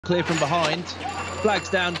Clear from behind, flags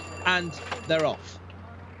down, and they're off.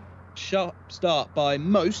 Sharp start by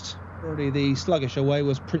most. Probably the sluggish away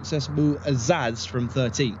was Princess Muazzaz from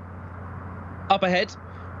 13. Up ahead,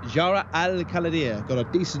 Jara Al Khaladir got a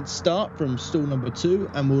decent start from stall number 2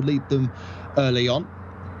 and will lead them early on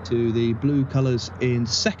to the blue colours in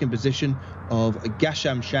second position of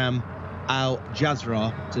Gasham Sham Al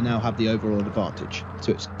Jazra to now have the overall advantage.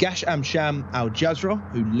 So it's Gasham Sham Al Jazra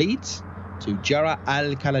who leads to Jara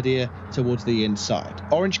Al Khaladir towards the inside.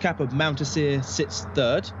 Orange cap of Mountassir sits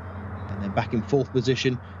third, and then back in fourth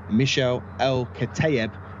position, Michel El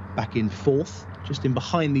Katayeb back in fourth. Just in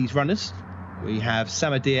behind these runners, we have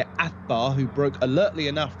Samadir Athbar, who broke alertly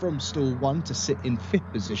enough from stall 1 to sit in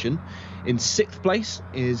fifth position. In sixth place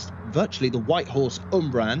is virtually the white horse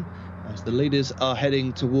Umran, as the leaders are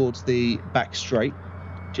heading towards the back straight.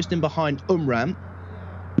 Just in behind Umran,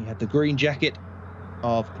 we have the green jacket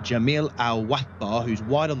of Jamil Al-Wathbar, who's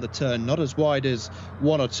wide on the turn, not as wide as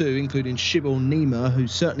 1 or 2, including Shibul Nima,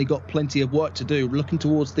 who's certainly got plenty of work to do. Looking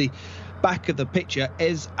towards the back of the picture,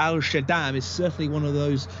 Ez Al-Shadam is certainly one of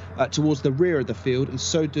those towards the rear of the field, and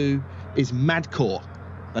so is Madcore.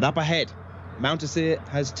 But up ahead, Mountassir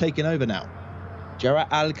has taken over now. Jara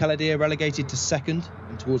Al Khaladir relegated to second,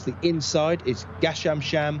 and towards the inside is Gasham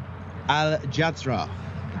Sham Al Jazra.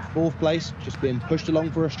 In fourth place, just being pushed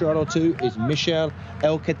along for a stride or two, is Michel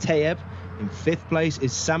El Katayeb. In fifth place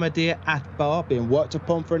is Samadir Athbar. Being worked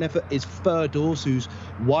upon for an effort is Ferdous, who's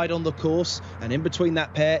wide on the course. And in between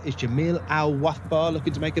that pair is Jamil Al-Wathbar.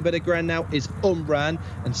 Looking to make a bit of ground now is Umran.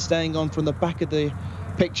 And staying on from the back of the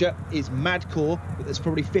picture is Madcore, but there's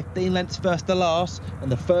probably 15 lengths first to last.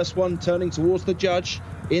 And the first one turning towards the judge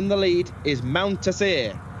in the lead is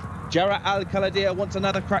Mountassir. Jara Al Khaladir wants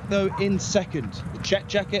another crack though in second. The check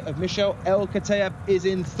jacket of Michel El Katayeb is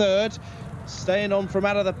in third. Staying on from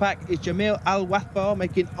out of the pack is Jamil Al-Wathbar,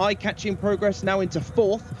 making eye-catching progress now into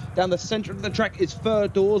fourth. Down the centre of the track is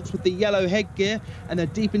Ferdous with the yellow headgear, and then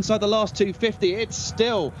deep inside the last 250, it's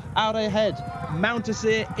still out ahead.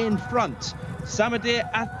 Mountassir in front. Samadir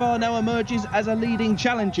Athbar now emerges as a leading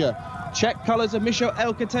challenger. Check colours of Michel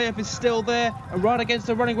El Katayeb is still there, and right against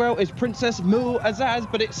the running rail is Princess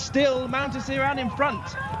Muazzaz, but it's still Mountassir out in front.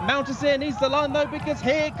 Mountassir needs the line though, because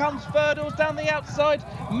here comes Ferdous down the outside.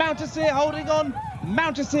 Mountassir holding on.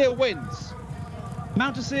 Mountassir wins.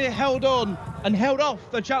 Mountassir held on and held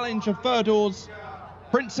off the challenge of Ferdous.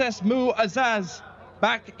 Princess Muazzaz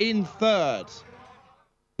back in third.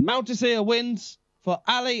 Mountassir wins for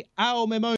Ali Al Mimoun.